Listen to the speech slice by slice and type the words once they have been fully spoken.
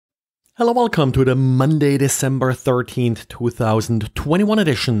Hello, welcome to the Monday, December 13th, 2021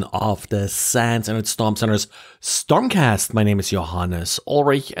 edition of the SANS and Storm Center's Stormcast. My name is Johannes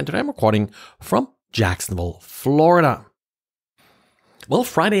Ulrich and today I'm recording from Jacksonville, Florida. Well,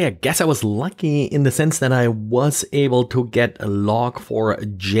 Friday, I guess I was lucky in the sense that I was able to get a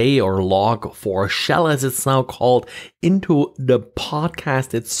Log4j or Log4Shell as it's now called into the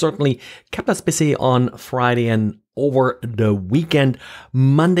podcast. It certainly kept us busy on Friday and over the weekend.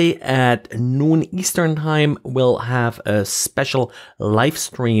 Monday at noon Eastern time, we'll have a special live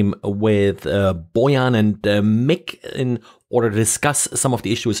stream with Boyan and Mick in order to discuss some of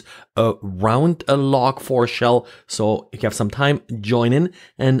the issues around a Log4Shell. So if you have some time, join in.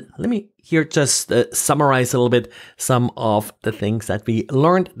 And let me here just summarize a little bit some of the things that we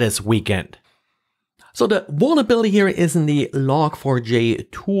learned this weekend. So the vulnerability here is in the Log4j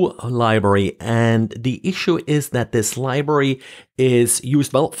library, and the issue is that this library is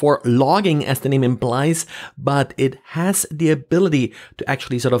used, well, for logging, as the name implies, but it has the ability to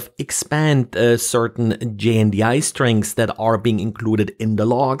actually sort of expand certain JNDI strings that are being included in the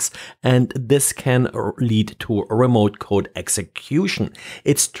logs, and this can lead to remote code execution.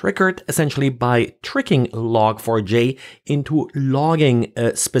 It's triggered essentially by tricking Log4j into logging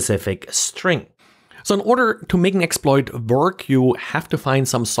a specific string. So in order to make an exploit work, you have to find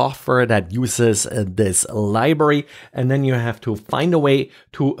some software that uses this library, and then you have to find a way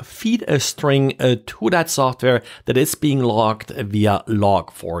to feed a string to that software that is being logged via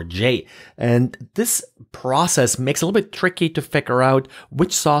Log4j. And this process makes it a little bit tricky to figure out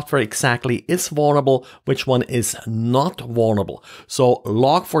which software exactly is vulnerable, which one is not vulnerable. So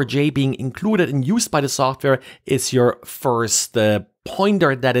Log4j being included and used by the software is your first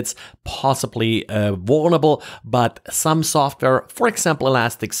pointer that it's possibly vulnerable, but some software, for example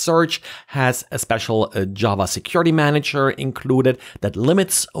Elasticsearch, has a special Java security manager included that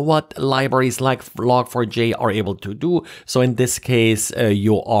limits what libraries like Log4j are able to do. So in this case,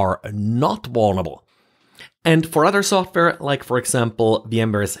 you are not vulnerable. And for other software, like for example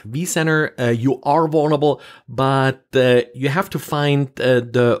VMware's vCenter, you are vulnerable, but you have to find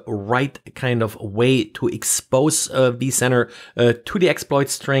the right kind of way to expose vCenter to the exploit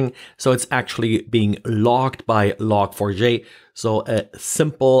string, so it's actually being logged by Log4j. So a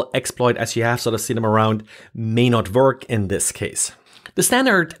simple exploit, as you have sort of seen them around, may not work in this case. The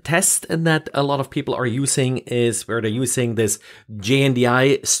standard test that a lot of people are using is where they're using this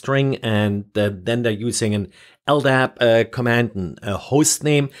JNDI string and then they're using an LDAP command and a host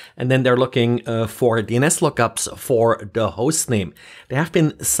name, and then they're looking for DNS lookups for the host name. There have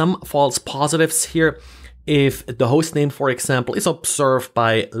been some false positives here. If the host name, for example, is observed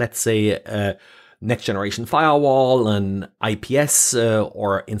by, let's say, next generation firewall and IPS,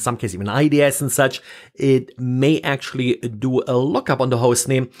 or in some cases even IDS and such, it may actually do a lookup on the host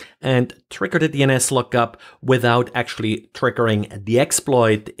name and trigger the DNS lookup without actually triggering the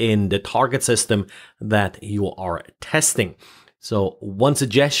exploit in the target system that you are testing. So one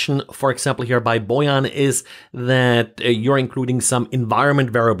suggestion, for example, here by Boyan is that you're including some environment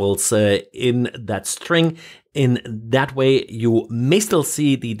variables in that string. In that way, you may still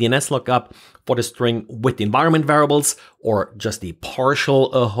see the DNS lookup for the string with the environment variables or just the partial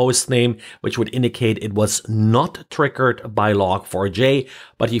host name, which would indicate it was not triggered by Log4j.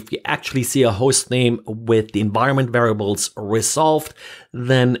 But if you actually see a host name with the environment variables resolved,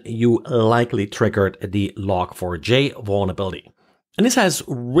 then you likely triggered the Log4j vulnerability. And this has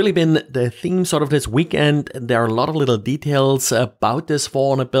really been the theme sort of this weekend. There are a lot of little details about this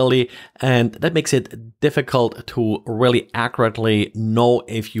vulnerability, and that makes it difficult to really accurately know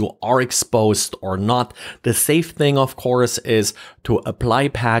if you are exposed or not. The safe thing, of course, is to apply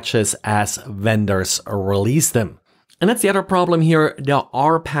patches as vendors release them. And that's the other problem here. There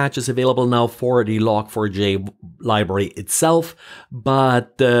are patches available now for the Log4j library itself,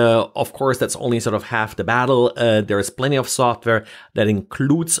 but of course that's only sort of half the battle. There is plenty of software that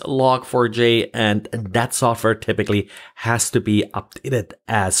includes Log4j, and that software typically has to be updated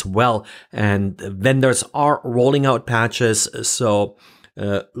as well. And vendors are rolling out patches, so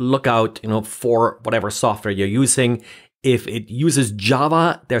look out, for whatever software you're using. If it uses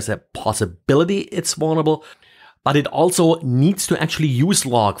Java, there's a possibility it's vulnerable. But it also needs to actually use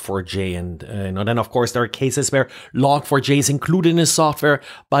Log4j. And then, of course, there are cases where Log4j is included in the software,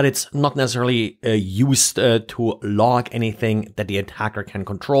 but it's not necessarily used to log anything that the attacker can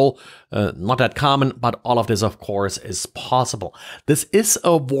control. Not that common, but all of this, of course, is possible. This is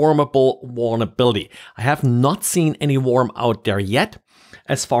a wormable vulnerability. I have not seen any worm out there yet.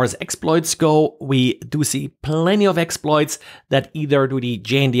 As far as exploits go, we do see plenty of exploits that either do the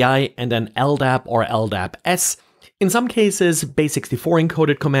JNDI and then LDAP or LDAP-S. In some cases, base64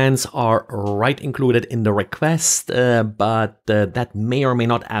 encoded commands are right included in the request, but that may or may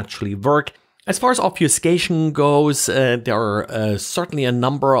not actually work. As far as obfuscation goes, there are certainly a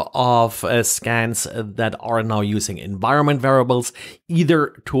number of scans that are now using environment variables,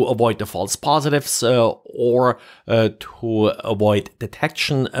 either to avoid the false positives or to avoid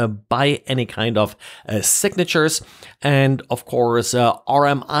detection by any kind of signatures. And of course,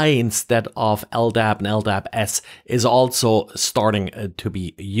 RMI instead of LDAP and LDAP-S is also starting to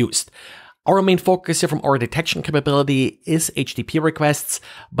be used. Our main focus here from our detection capability is HTTP requests,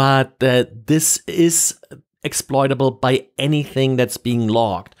 but this is exploitable by anything that's being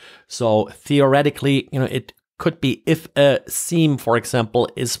logged. So theoretically, it could be if a seam, for example,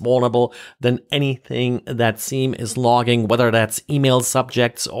 is vulnerable, then anything that seam is logging, whether that's email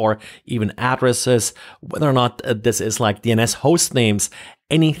subjects or even addresses, whether or not this is like DNS host names,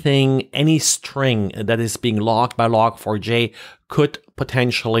 anything, any string that is being logged by Log4j could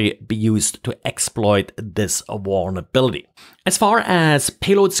potentially be used to exploit this vulnerability. As far as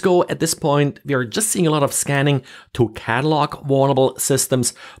payloads go, at this point, we are just seeing a lot of scanning to catalog vulnerable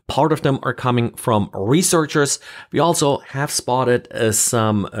systems. Part of them are coming from researchers. We also have spotted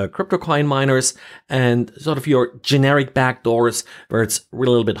some cryptocurrency miners and sort of your generic backdoors where it's really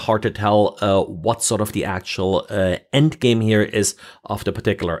a little bit hard to tell what sort of the actual end game here is of the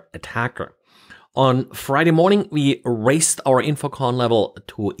particular attacker. On Friday morning, we raised our Infocon level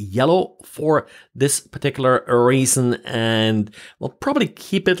to yellow for this particular reason, and we'll probably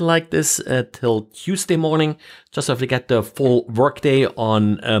keep it like this till Tuesday morning, just so we get the full workday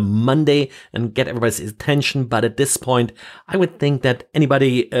on Monday and get everybody's attention. But at this point, I would think that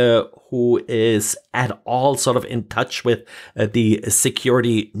anybody who is at all sort of in touch with the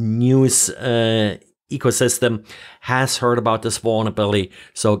security news ecosystem has heard about this vulnerability.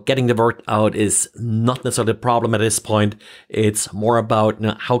 So getting the word out is not necessarily the problem at this point. It's more about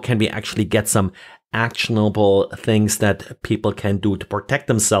how can we actually get some actionable things that people can do to protect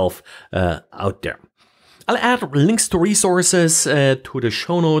themselves out there. I'll add links to resources to the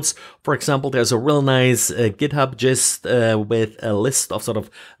show notes. For example, there's a real nice GitHub gist with a list of sort of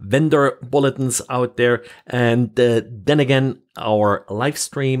vendor bulletins out there. And then again, our live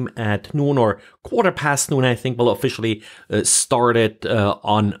stream at noon or 1:15 noon, I think, will officially start it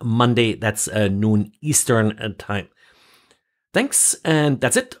on Monday. That's noon Eastern time. Thanks, and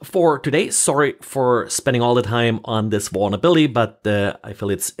that's it for today. Sorry for spending all the time on this vulnerability, but I feel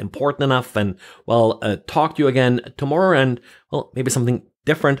it's important enough, and well, talk to you again tomorrow, and well, maybe something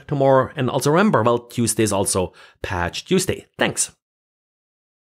different tomorrow. And also remember, well, Tuesday is also Patch Tuesday. Thanks.